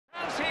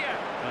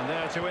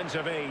to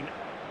intervene.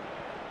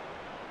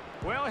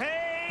 Will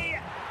he?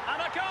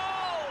 And a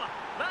goal!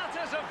 That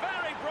is a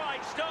very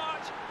bright start.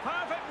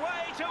 Perfect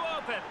way to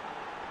open.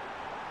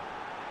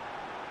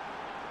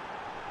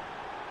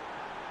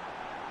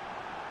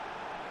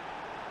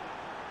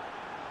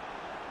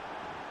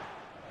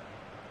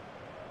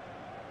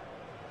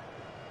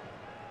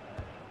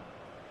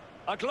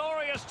 A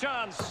glorious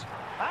chance.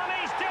 And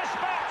he's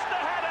dispatched the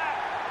header.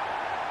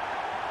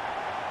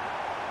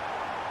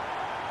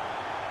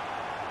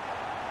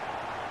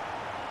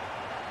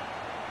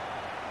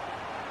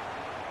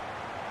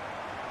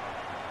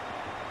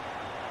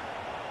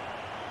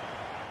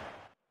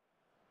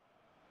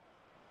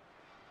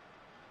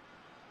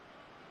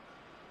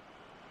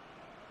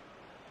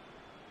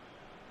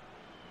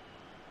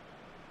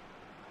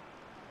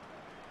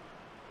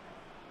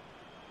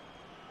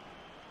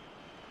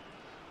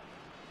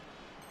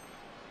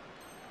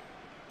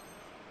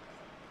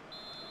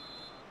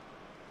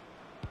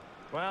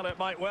 Well, it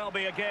might well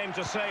be a game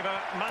to savour.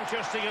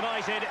 Manchester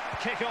United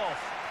kick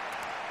off.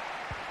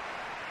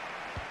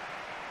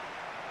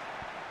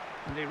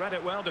 And he read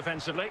it well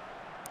defensively.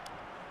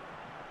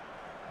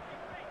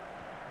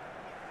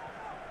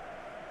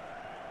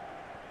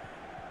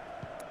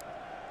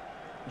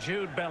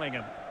 Jude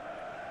Bellingham.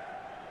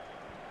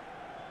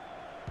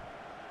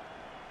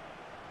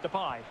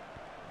 Depay.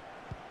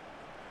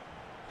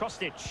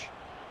 Kostic.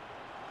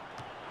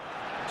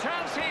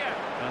 Chance here.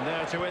 And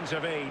there to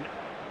intervene.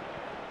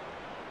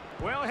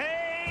 Will he?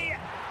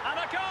 And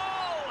a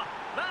goal!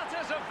 That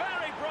is a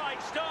very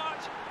bright start.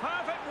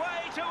 Perfect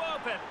way to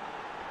open.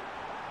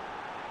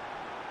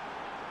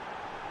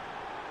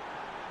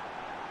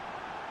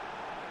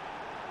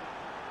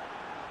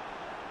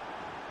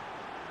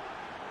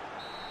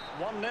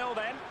 One 0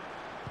 then.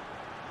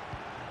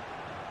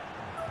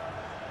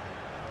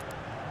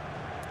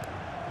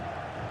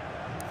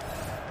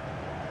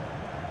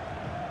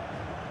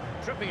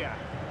 Trippier.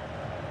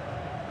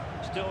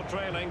 Still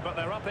trailing, but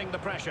they're upping the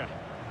pressure.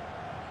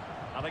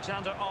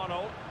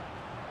 Alexander-Arnold.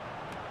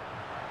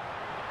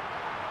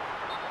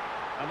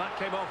 And that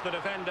came off the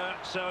defender,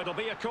 so it'll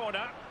be a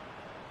corner.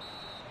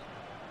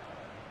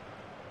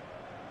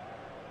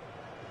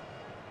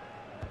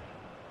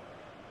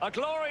 A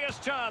glorious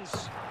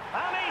chance.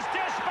 And he's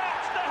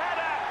dispatched the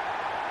header.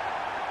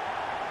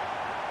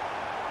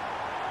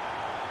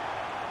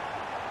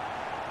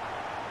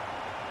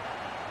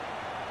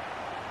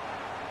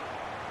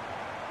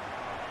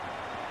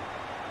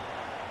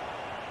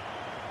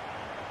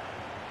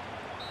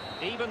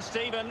 Even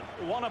Steven,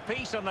 one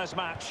apiece in this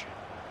match.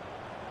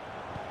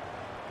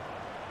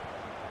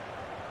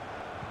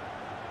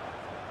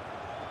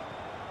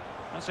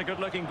 That's a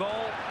good-looking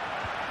ball.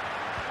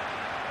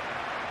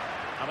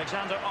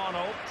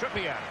 Alexander-Arnold,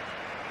 Trippier.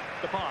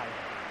 Depay.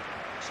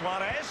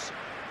 Suarez.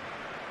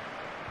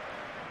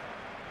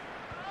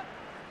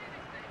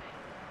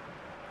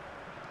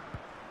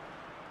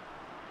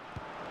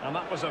 And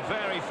that was a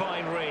very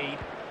fine read.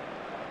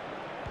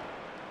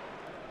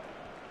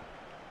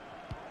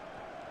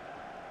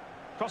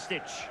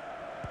 Kostic.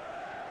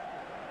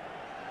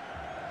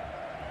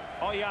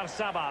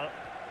 Oyarzabal.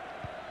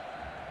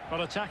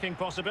 Got attacking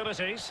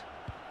possibilities.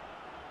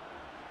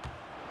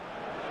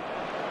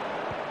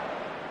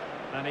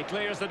 And he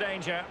clears the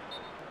danger.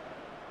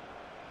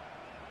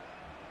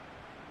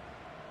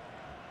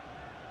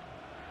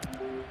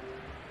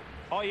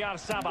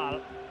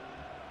 Oyarzabal.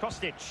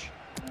 Kostic.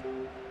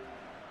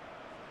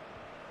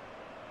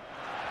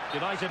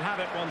 United have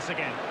it once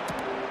again.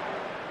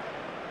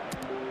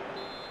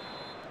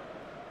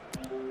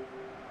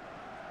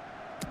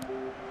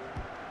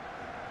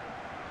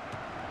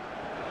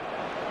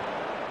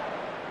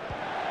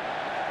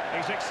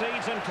 He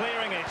succeeds in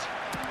clearing it.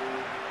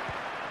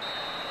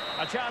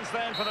 A chance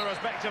then for the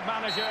respective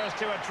managers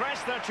to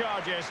address their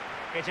charges.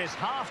 It is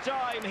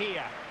half-time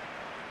here.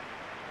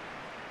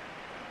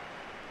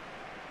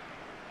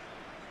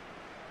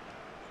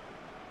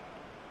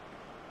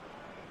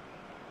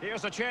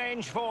 Here's a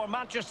change for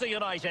Manchester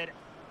United.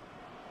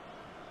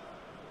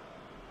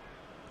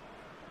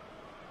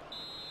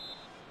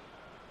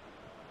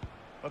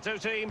 The two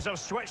teams have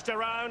switched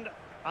around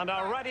and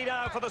are ready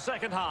now for the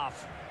second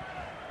half.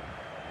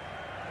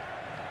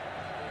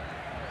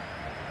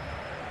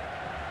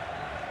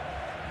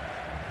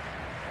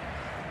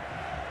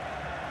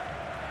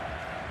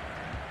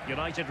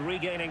 United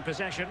regaining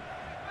possession.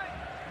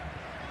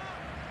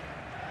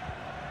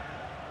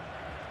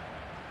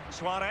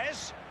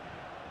 Suarez.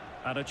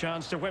 And a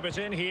chance to whip it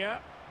in here.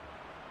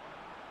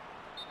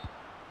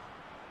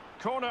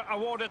 Corner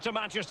awarded to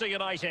Manchester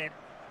United.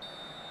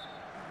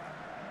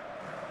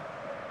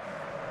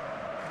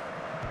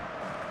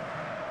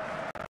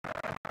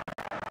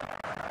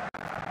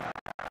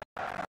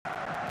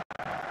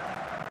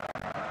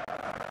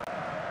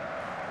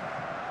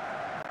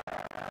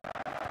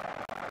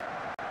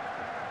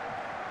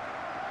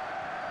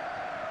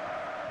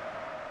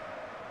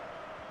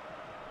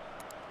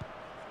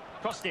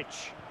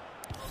 Kostic.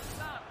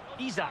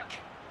 Isak.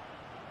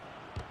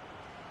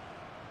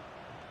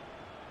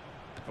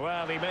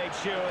 Well, he made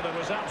sure there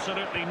was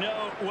absolutely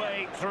no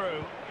way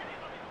through.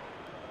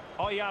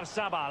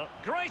 Oyarzabal,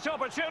 great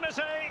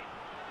opportunity.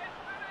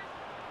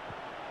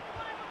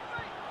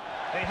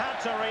 He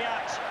had to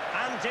react,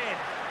 and did.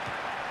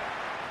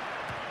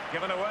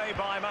 Given away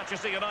by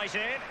Manchester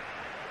United.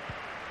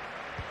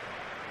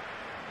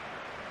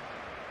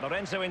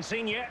 Lorenzo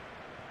Insigne.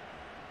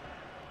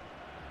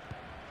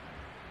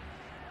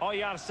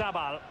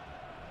 Oyarzabal.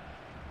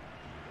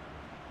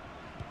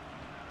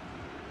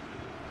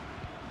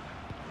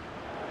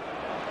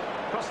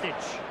 Kostic.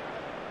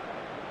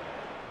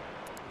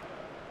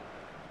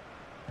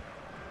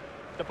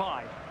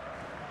 Depay.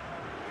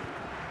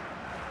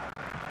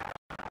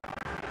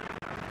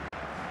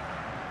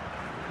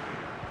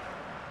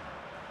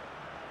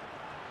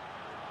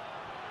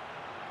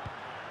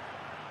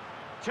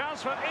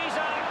 Chance for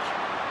Isak.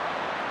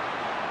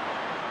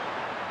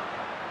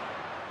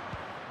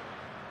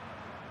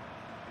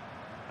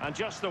 And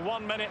just the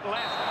 1 minute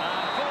left.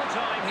 And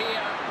full time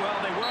here.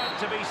 Well, they weren't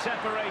to be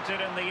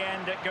separated in the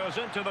end. It goes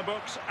into the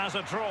books as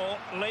a draw.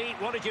 Lee,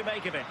 what did you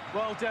make of it?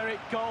 Well, Derek,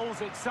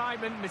 goals,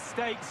 excitement,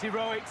 mistakes,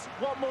 heroics.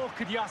 What more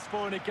could you ask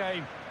for in a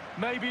game?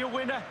 Maybe a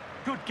winner.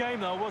 Good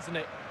game, though, wasn't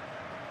it?